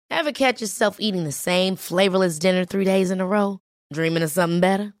Ever catch yourself eating the same flavorless dinner 3 days in a row? Dreaming of something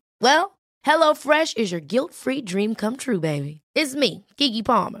better? Well, HelloFresh is your guilt-free dream come true, baby. It's me, Keke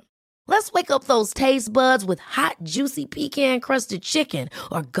Palmer. Let's wake up those taste buds with hot, juicy pecan-crusted chicken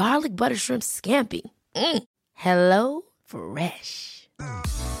or garlic butter shrimp scampi. Hello Fresh.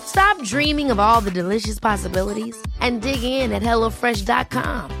 Stop dreaming of all the delicious possibilities and dig in at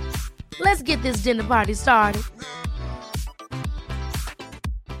HelloFresh.com. Let's get this dinner party started.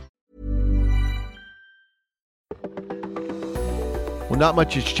 Well, not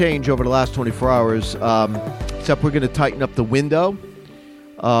much has changed over the last 24 hours, except we're going to tighten up the window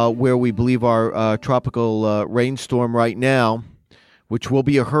where we believe our tropical rainstorm right now, which will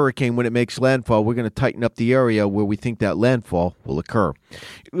be a hurricane when it makes landfall. We're going to tighten up the area where we think that landfall will occur.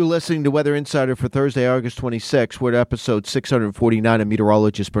 You're listening to Weather Insider for Thursday, August 26. We're at episode 649 of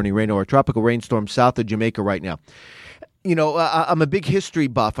meteorologist Bernie Rayno. Our tropical rainstorm south of Jamaica right now. You know, I'm a big history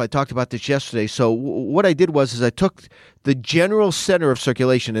buff. I talked about this yesterday. So what I did was I took the general center of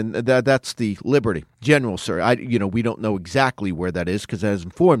circulation, and that's the Liberty. General, sir. We don't know exactly where that is because it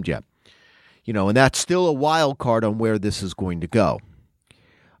hasn't formed yet. And that's still a wild card on where this is going to go.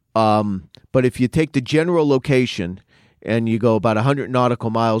 But if you take the general location and you go about 100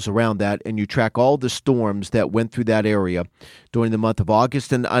 nautical miles around that and you track all the storms that went through that area during the month of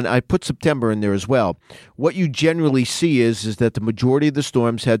August, and I put September in there as well, what you generally see is that the majority of the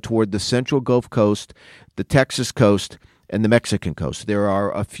storms head toward the central Gulf Coast, the Texas coast, and the Mexican coast. There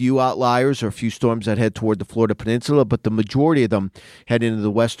are a few outliers or a few storms that head toward the Florida Peninsula, but the majority of them head into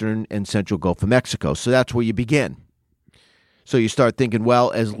the western and central Gulf of Mexico. So that's where you begin. So you start thinking,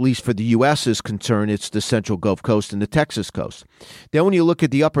 well, at least for the U.S. is concerned, it's the central Gulf Coast and the Texas coast. Then when you look at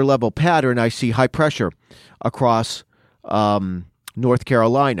the upper level pattern, I see high pressure across North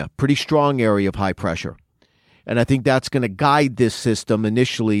Carolina, pretty strong area of high pressure. And I think that's going to guide this system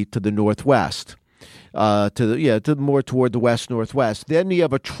initially to the northwest, to more toward the west-northwest. Then you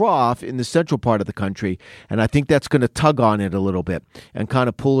have a trough in the central part of the country, and I think that's going to tug on it a little bit and kind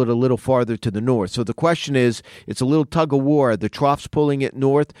of pull it a little farther to the north. So the question is, it's a little tug of war. The trough's pulling it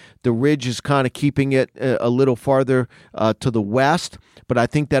north. The ridge is kind of keeping it a little farther to the west, but I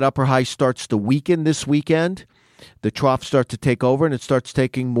think that upper high starts to weaken this weekend. The trough starts to take over, and it starts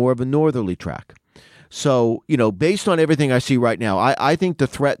taking more of a northerly track. So, based on everything I see right now, I think the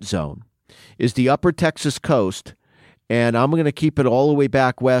threat zone is the upper Texas coast, and I'm going to keep it all the way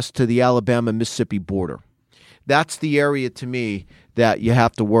back west to the Alabama-Mississippi border. That's the area to me that you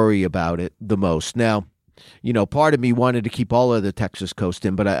have to worry about it the most. Now, part of me wanted to keep all of the Texas coast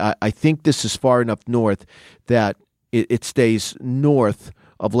in, but I think this is far enough north that it stays north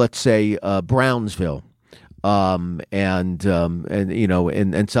of, let's say, Brownsville and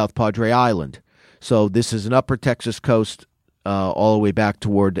South Padre Island. So this is an upper Texas coast all the way back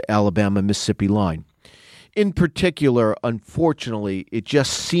toward the Alabama-Mississippi line. In particular, unfortunately, it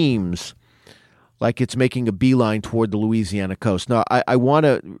just seems like it's making a beeline toward the Louisiana coast. Now, I want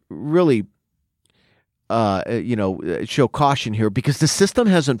to really, show caution here because the system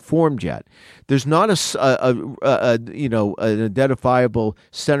hasn't formed yet. There's not an identifiable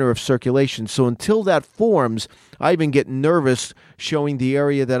center of circulation. So until that forms, I even get nervous showing the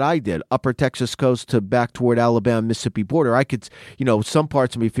area that I did, upper Texas coast to back toward Alabama-Mississippi border. I could, some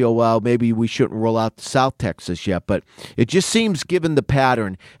parts of me feel, well, maybe we shouldn't roll out South Texas yet. But it just seems, given the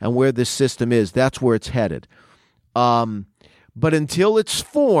pattern and where this system is, that's where it's headed. But until it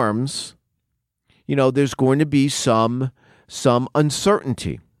forms, there's going to be some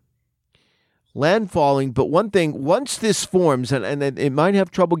uncertainty. Landfalling, but one thing, once this forms, and it might have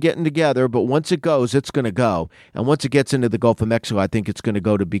trouble getting together, but once it goes, it's going to go. And once it gets into the Gulf of Mexico, I think it's going to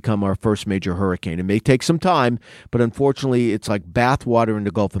go to become our first major hurricane. It may take some time, but unfortunately, it's like bathwater in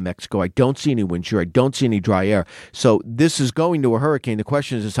the Gulf of Mexico. I don't see any wind shear. I don't see any dry air. So this is going to a hurricane. The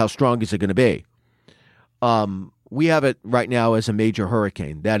question is how strong is it going to be? We have it right now as a major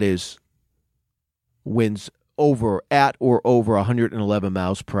hurricane. That is winds at or over 111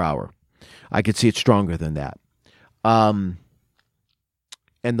 miles per hour. I could see it stronger than that. And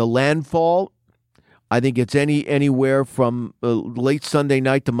the landfall, I think it's anywhere from late Sunday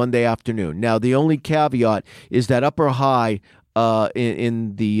night to Monday afternoon. Now, the only caveat is that upper high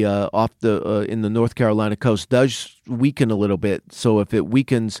in the North Carolina coast does weaken a little bit. So if it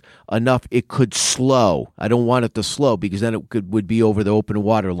weakens enough, it could slow. I don't want it to slow because then it would be over the open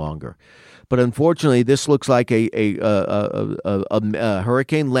water longer. But unfortunately, this looks like a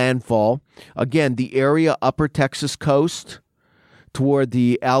hurricane landfall. Again, the area upper Texas coast toward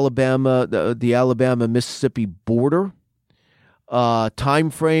the Alabama-Mississippi border. time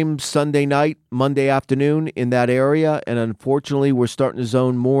frame Sunday night, Monday afternoon in that area. And unfortunately, we're starting to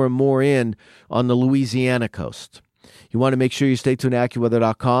zone more and more in on the Louisiana coast. You want to make sure you stay tuned to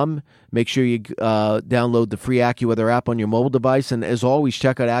AccuWeather.com. Make sure you download the free AccuWeather app on your mobile device. And as always,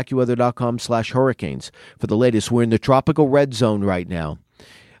 check out AccuWeather.com/hurricanes for the latest. We're in the tropical red zone right now.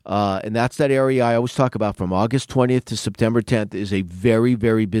 And that's that area I always talk about from August 20th to September 10th is a very,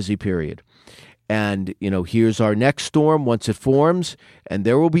 very busy period. And, here's our next storm once it forms, and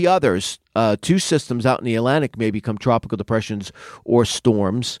there will be others. 2 systems out in the Atlantic may become tropical depressions or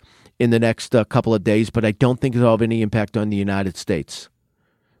storms in the next couple of days, but I don't think it'll have any impact on the United States.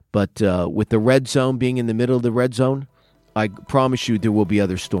 But with the red zone being in the middle of the red zone, I promise you there will be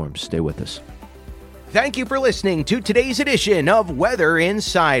other storms. Stay with us. Thank you for listening to today's edition of Weather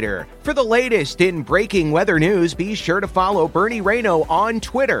Insider. For the latest in breaking weather news, be sure to follow Bernie Rayno on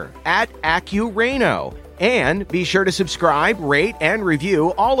Twitter @AccuRayno. And be sure to subscribe, rate, and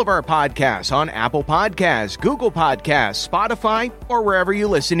review all of our podcasts on Apple Podcasts, Google Podcasts, Spotify, or wherever you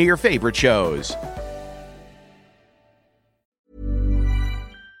listen to your favorite shows.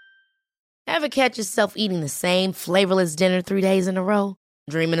 Ever catch yourself eating the same flavorless dinner 3 days in a row?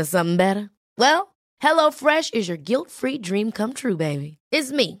 Dreaming of something better? Well, HelloFresh is your guilt-free dream come true, baby.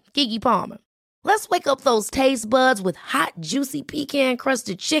 It's me, Keke Palmer. Let's wake up those taste buds with hot, juicy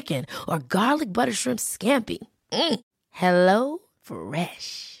pecan-crusted chicken or garlic butter shrimp scampi. Hello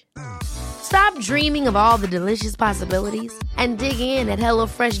Fresh. Stop dreaming of all the delicious possibilities and dig in at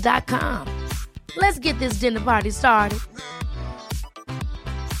HelloFresh.com. Let's get this dinner party started.